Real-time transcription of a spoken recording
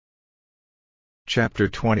Chapter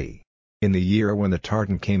 20. In the year when the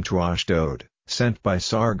Tartan came to Ashdod, sent by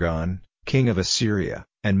Sargon, king of Assyria,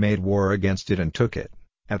 and made war against it and took it,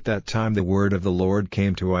 at that time the word of the Lord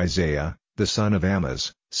came to Isaiah, the son of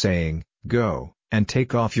Amoz, saying, Go, and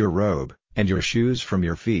take off your robe, and your shoes from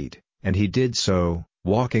your feet, and he did so,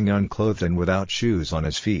 walking unclothed and without shoes on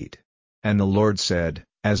his feet. And the Lord said,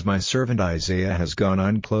 As my servant Isaiah has gone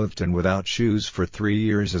unclothed and without shoes for 3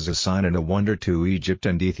 years as a sign and a wonder to Egypt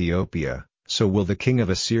and Ethiopia, so will the king of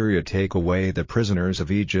Assyria take away the prisoners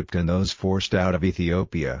of Egypt and those forced out of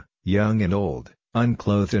Ethiopia, young and old,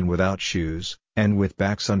 unclothed and without shoes, and with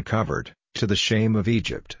backs uncovered, to the shame of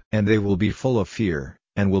Egypt. And they will be full of fear,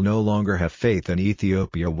 and will no longer have faith in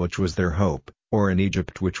Ethiopia which was their hope, or in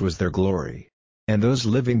Egypt which was their glory. And those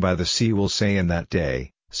living by the sea will say in that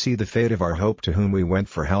day, See the fate of our hope to whom we went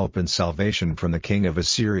for help and salvation from the king of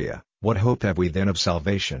Assyria, what hope have we then of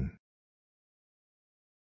salvation?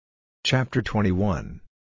 Chapter 21.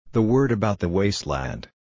 The word about the wasteland.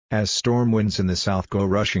 As storm winds in the south go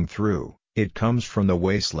rushing through, it comes from the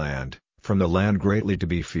wasteland, from the land greatly to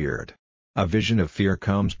be feared. A vision of fear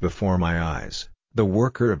comes before my eyes, the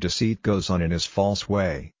worker of deceit goes on in his false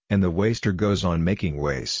way, and the waster goes on making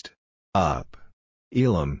waste. Up,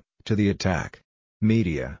 Elam, to the attack.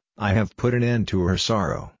 Media, I have put an end to her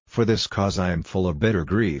sorrow. For this cause I am full of bitter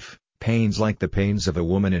grief, pains like the pains of a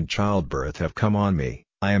woman in childbirth have come on me.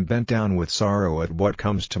 I am bent down with sorrow at what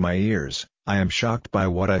comes to my ears, I am shocked by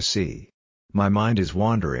what I see. My mind is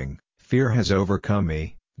wandering, fear has overcome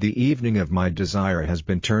me, the evening of my desire has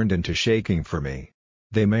been turned into shaking for me.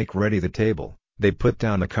 They make ready the table, they put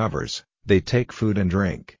down the covers, they take food and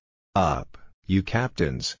drink. Up, you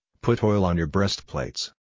captains, put oil on your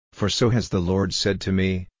breastplates. For so has the Lord said to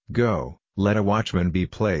me, Go, let a watchman be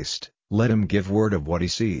placed, let him give word of what he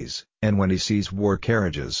sees, and when he sees war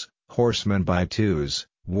carriages, horsemen by twos,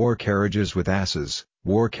 war carriages with asses,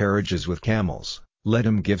 war carriages with camels, let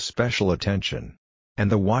him give special attention.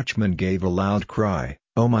 And the watchman gave a loud cry,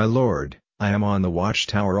 O my Lord, I am on the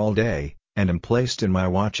watchtower all day, and am placed in my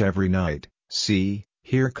watch every night. See,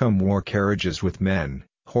 here come war carriages with men,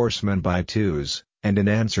 horsemen by twos. And in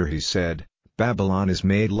answer he said, Babylon is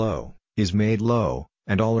made low,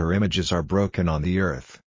 and all her images are broken on the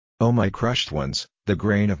earth. O my crushed ones, the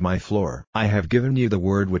grain of my floor. I have given you the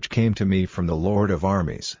word which came to me from the Lord of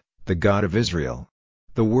armies, the God of Israel.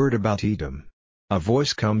 The word about Edom. A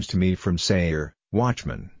voice comes to me from Seir,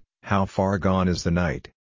 Watchman, how far gone is the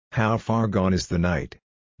night? How far gone is the night?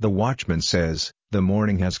 The watchman says, The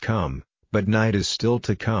morning has come, but night is still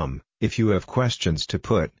to come. If you have questions to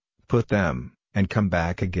put them, and come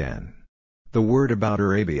back again. The word about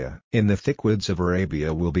Arabia. In the thick woods of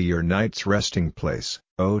Arabia will be your night's resting place,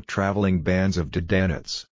 O traveling bands of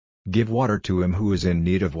Dedanites. Give water to him who is in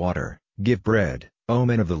need of water, give bread, O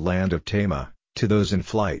men of the land of Tema, to those in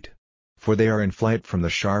flight. For they are in flight from the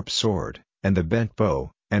sharp sword, and the bent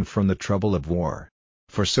bow, and from the trouble of war.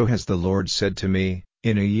 For so has the Lord said to me,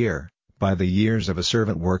 In a year, by the years of a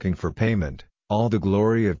servant working for payment, all the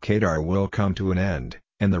glory of Kedar will come to an end,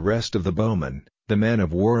 and the rest of the bowmen, the men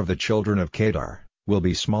of war of the children of Kedar, will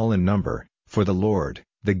be small in number, for the Lord,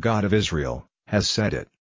 the God of Israel, has said it.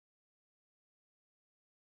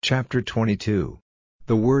 Chapter 22.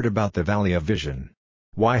 The word about the valley of vision.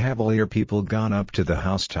 Why have all your people gone up to the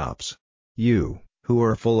housetops? You, who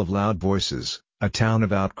are full of loud voices, a town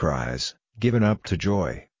of outcries, given up to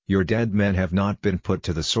joy, your dead men have not been put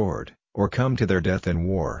to the sword, or come to their death in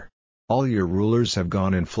war. All your rulers have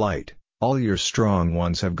gone in flight, all your strong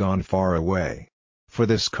ones have gone far away. For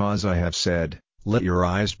this cause I have said, Let your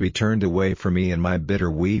eyes be turned away from me in my bitter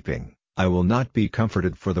weeping. I will not be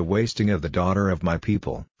comforted for the wasting of the daughter of my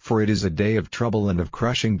people. For it is a day of trouble and of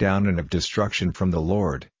crushing down and of destruction from the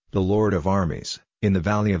Lord of armies, in the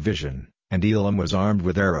valley of vision. And Elam was armed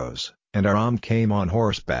with arrows, and Aram came on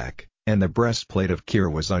horseback, and the breastplate of Kir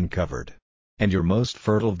was uncovered. And your most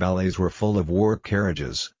fertile valleys were full of war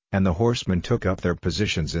carriages, and the horsemen took up their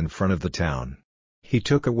positions in front of the town. He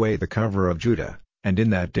took away the cover of Judah. And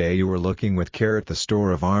in that day you were looking with care at the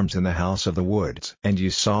store of arms in the house of the woods. And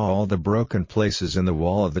you saw all the broken places in the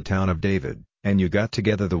wall of the town of David, and you got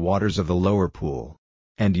together the waters of the lower pool.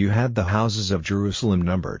 And you had the houses of Jerusalem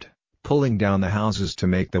numbered, pulling down the houses to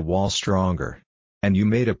make the wall stronger. And you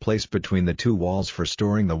made a place between the two walls for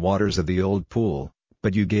storing the waters of the old pool,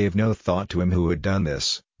 but you gave no thought to him who had done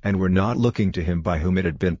this, and were not looking to him by whom it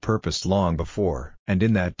had been purposed long before. And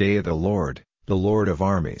in that day the Lord of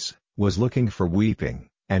armies, was looking for weeping,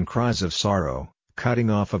 and cries of sorrow, cutting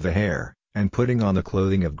off of the hair, and putting on the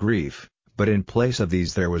clothing of grief, but in place of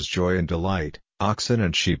these there was joy and delight, oxen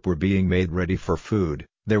and sheep were being made ready for food,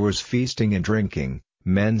 there was feasting and drinking.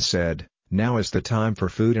 Men said, Now is the time for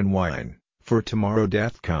food and wine, for tomorrow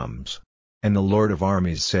death comes. And the Lord of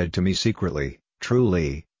armies said to me secretly,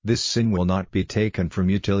 Truly, this sin will not be taken from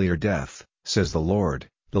you till your death, says the Lord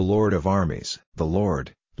of armies. The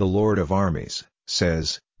Lord of armies,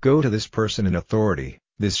 says, Go to this person in authority,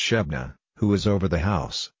 this Shebna, who is over the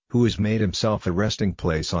house, who has made himself a resting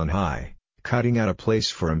place on high, cutting out a place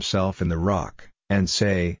for himself in the rock, and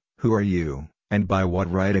say, Who are you, and by what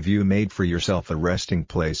right have you made for yourself a resting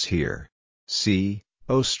place here? See,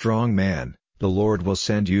 O strong man, the Lord will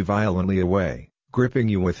send you violently away, gripping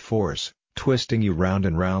you with force, twisting you round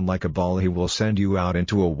and round like a ball. He will send you out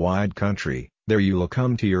into a wide country, there you will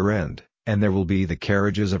come to your end, and there will be the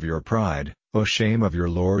carriages of your pride, O shame of your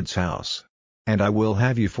Lord's house. And I will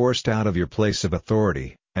have you forced out of your place of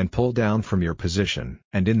authority, and pulled down from your position.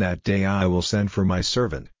 And in that day I will send for my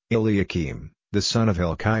servant, Eliakim, the son of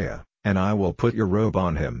Hilkiah, and I will put your robe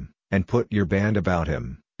on him, and put your band about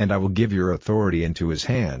him, and I will give your authority into his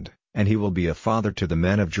hand, and he will be a father to the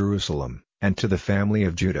men of Jerusalem, and to the family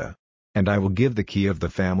of Judah. And I will give the key of the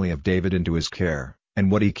family of David into his care, and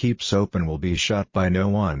what he keeps open will be shut by no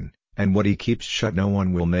one, and what he keeps shut no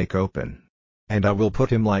one will make open. And I will put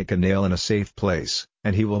him like a nail in a safe place,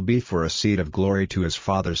 and he will be for a seat of glory to his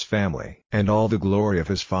father's family. And all the glory of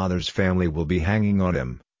his father's family will be hanging on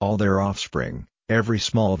him, all their offspring, every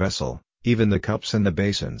small vessel, even the cups and the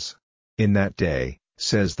basins. In that day,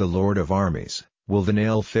 says the Lord of armies, will the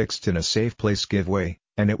nail fixed in a safe place give way,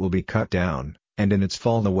 and it will be cut down, and in its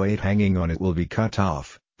fall the weight hanging on it will be cut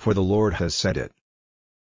off, for the Lord has said it.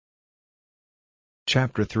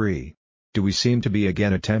 Chapter 3. Do we seem to be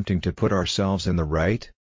again attempting to put ourselves in the right?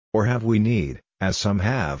 Or have we need, as some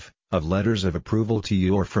have, of letters of approval to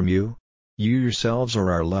you or from you? You yourselves are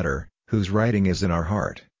our letter, whose writing is in our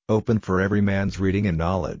heart, open for every man's reading and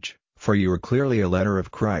knowledge, for you are clearly a letter of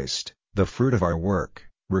Christ, the fruit of our work,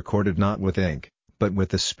 recorded not with ink, but with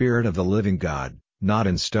the Spirit of the living God, not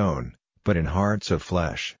in stone, but in hearts of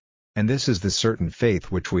flesh. And this is the certain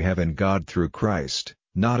faith which we have in God through Christ,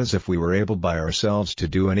 not as if we were able by ourselves to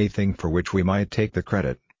do anything for which we might take the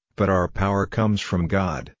credit, but our power comes from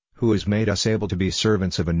God, who has made us able to be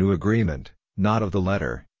servants of a new agreement, not of the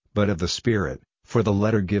letter, but of the Spirit, for the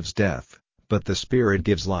letter gives death, but the Spirit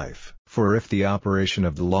gives life. For if the operation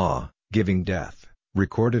of the law, giving death,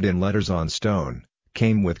 recorded in letters on stone,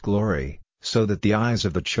 came with glory, so that the eyes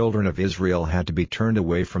of the children of Israel had to be turned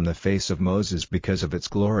away from the face of Moses because of its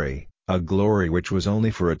glory, a glory which was only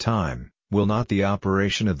for a time, will not the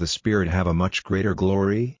operation of the Spirit have a much greater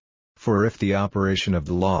glory? For if the operation of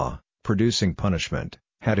the law, producing punishment,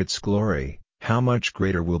 had its glory, how much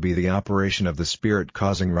greater will be the operation of the Spirit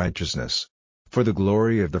causing righteousness? For the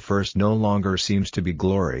glory of the first no longer seems to be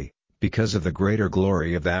glory, because of the greater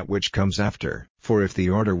glory of that which comes after. For if the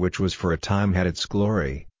order which was for a time had its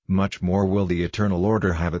glory, much more will the eternal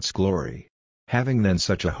order have its glory. Having then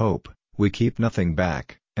such a hope, we keep nothing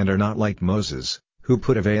back, and are not like Moses, who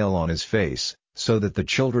put a veil on his face, so that the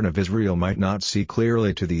children of Israel might not see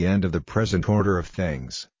clearly to the end of the present order of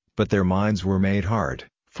things, but their minds were made hard,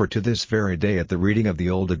 for to this very day at the reading of the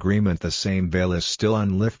old agreement the same veil is still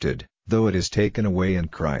unlifted, though it is taken away in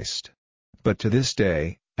Christ. But to this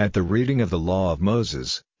day, at the reading of the law of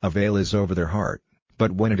Moses, a veil is over their heart,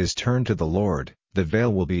 but when it is turned to the Lord, the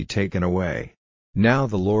veil will be taken away. Now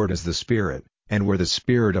the Lord is the Spirit, and where the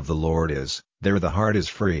Spirit of the Lord is, there the heart is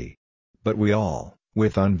free. But we all,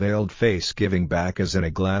 with unveiled face giving back as in a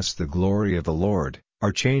glass the glory of the Lord,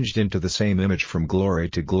 are changed into the same image from glory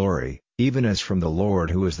to glory, even as from the Lord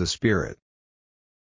who is the Spirit.